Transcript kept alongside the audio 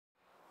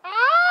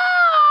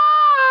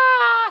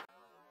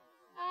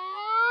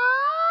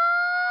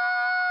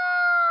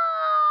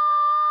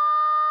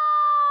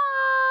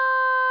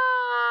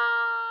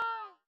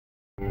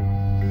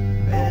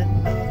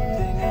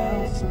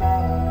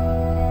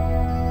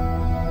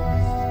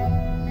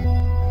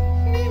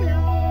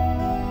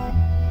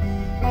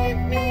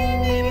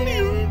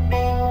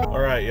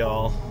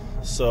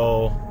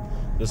so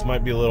this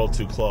might be a little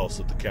too close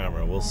with the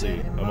camera. We'll see.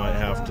 I might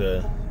have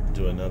to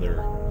do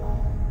another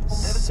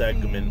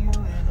segment,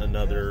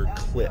 another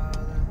clip,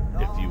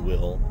 if you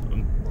will.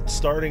 I'm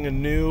starting a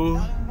new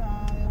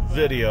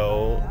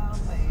video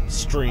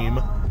stream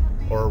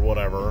or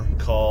whatever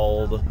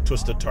called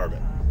Twisted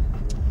Tarbet.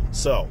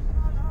 So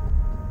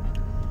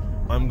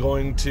I'm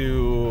going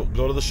to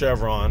go to the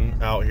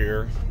Chevron out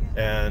here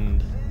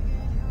and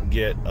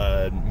get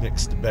a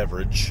mixed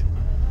beverage,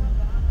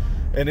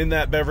 and in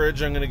that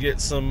beverage I'm going to get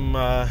some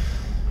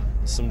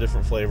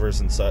different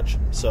flavors and such.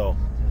 So,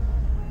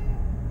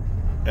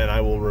 and I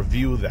will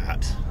review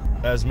that.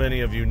 As many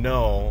of you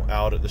know,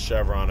 out at the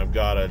Chevron I've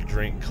got a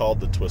drink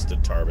called the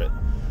Twisted Tarbet,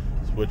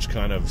 which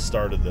kind of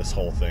started this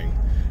whole thing,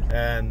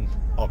 and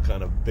I'll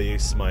kind of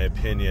base my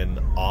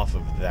opinion off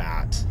of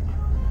that.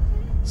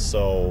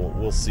 So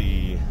we'll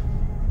see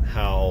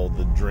how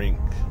the drink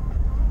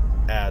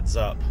adds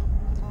up.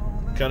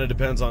 Kind of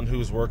depends on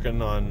who's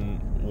working on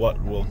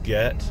what we'll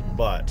get,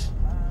 but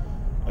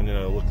I'm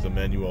gonna look the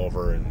menu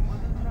over and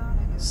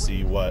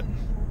see what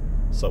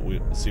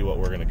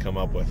we're gonna come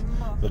up with.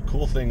 The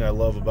cool thing I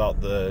love about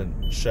the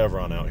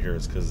Chevron out here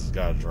is because it's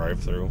got a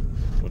drive-through,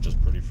 which is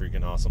pretty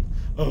freaking awesome.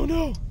 Oh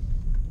no!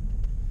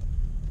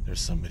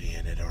 There's somebody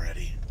in it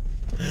already.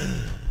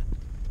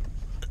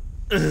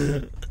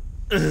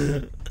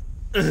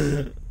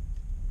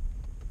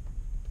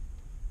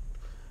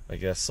 I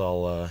guess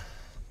I'll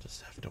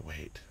just have to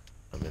wait.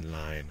 I'm in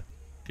line.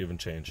 Give and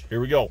change.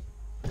 Here we go.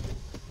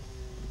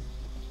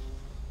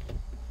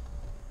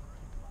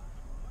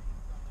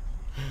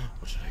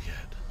 What should I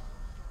get?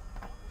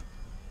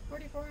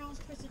 44-ounce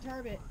Twisted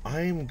Tarbet.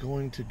 I'm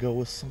going to go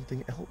with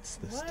something else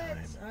this what? time.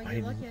 Oh,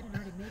 you're lucky I didn't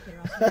already make it, or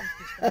else I was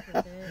just stuck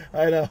with it.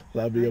 I know.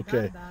 That'd be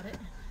okay. About it.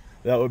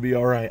 That would be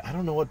alright. I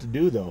don't know what to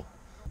do, though.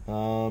 You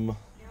know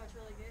it's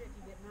really good if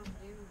you get Mountain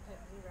Dew and put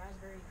blue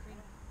raspberry cream.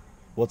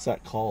 What's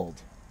that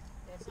called?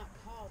 It's not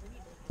called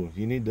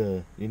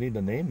anything. You need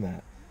to name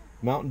that.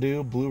 Mountain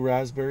Dew, blue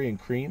raspberry, and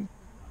cream.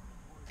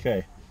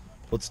 Okay,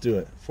 let's do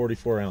it.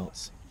 44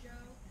 ounce.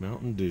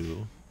 Mountain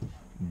Dew,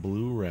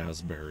 blue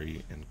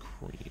raspberry, and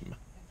cream.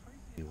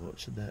 What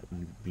should that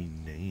be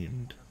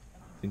named?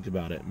 Think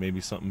about it.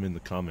 Maybe something in the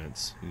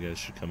comments. You guys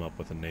should come up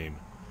with a name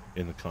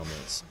in the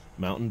comments.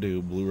 Mountain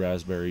Dew, blue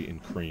raspberry,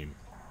 and cream.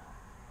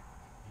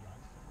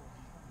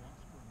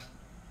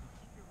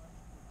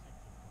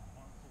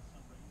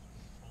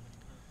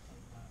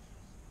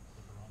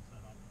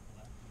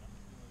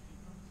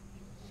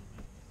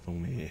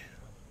 Foamy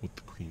with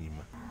the cream.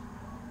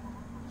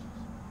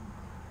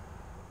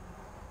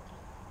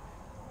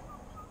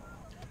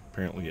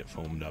 Apparently it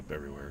foamed up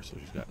everywhere, so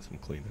she's got some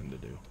cleaning to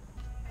do.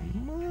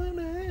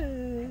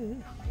 Money.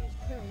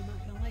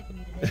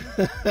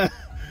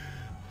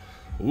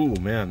 Ooh,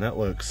 man, that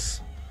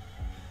looks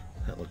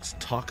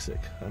toxic.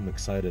 I'm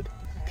excited.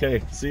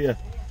 Okay, see ya.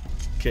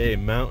 Okay,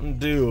 Mountain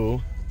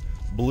Dew,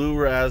 blue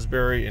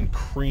raspberry, and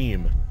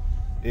cream.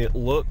 It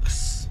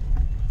looks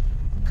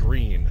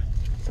green.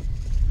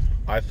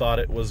 I thought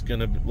it was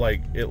gonna be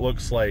like, it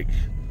looks like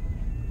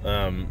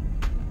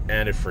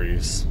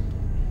antifreeze.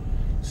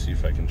 Let's see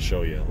if I can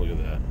show you. Look at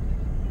that.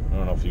 I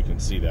don't know if you can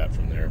see that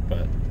from there,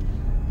 but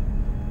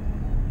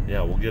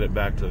yeah, we'll get it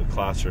back to the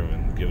classroom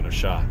and give it a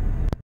shot.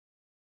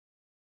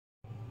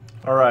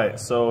 Alright,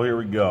 so here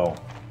we go.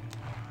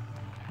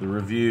 The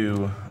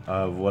review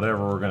of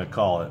whatever we're gonna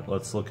call it.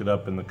 Let's look it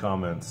up in the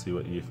comments, see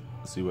what you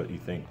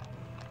think.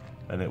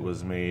 And it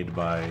was made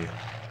by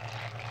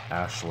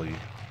Ashley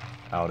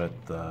out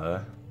at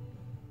the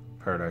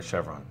Paradise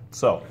Chevron.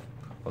 So,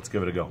 let's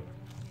give it a go.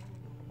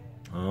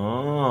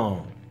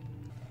 Oh.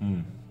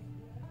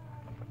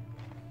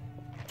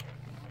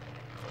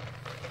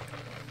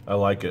 I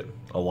like it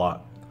a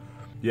lot.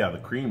 Yeah, the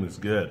cream is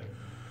good.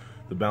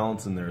 The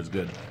balance in there is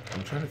good.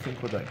 I'm trying to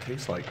think what that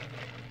tastes like.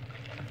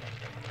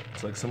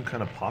 It's like some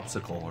kind of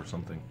popsicle or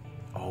something.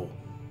 Oh,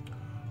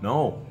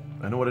 no,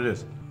 I know what it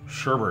is.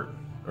 Sherbet,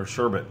 or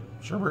sherbet.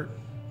 Sherbet?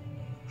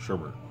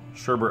 Sherbet.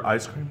 Sherbet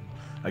ice cream?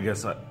 I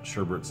guess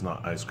sherbet's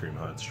not ice cream,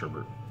 huh? It's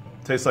sherbet.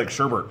 Tastes like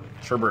sherbet.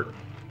 Sherbet.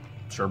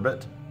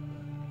 Sherbet?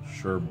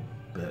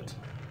 Sherbet.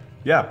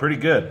 Yeah, pretty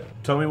good.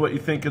 Tell me what you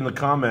think in the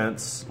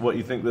comments, what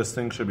you think this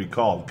thing should be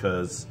called,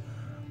 because,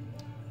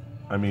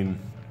 I mean,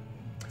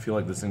 I feel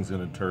like this thing's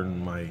gonna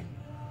turn my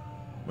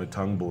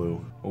tongue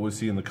blue. What we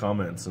see in the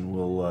comments, and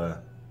we'll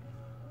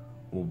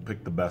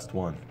pick the best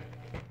one.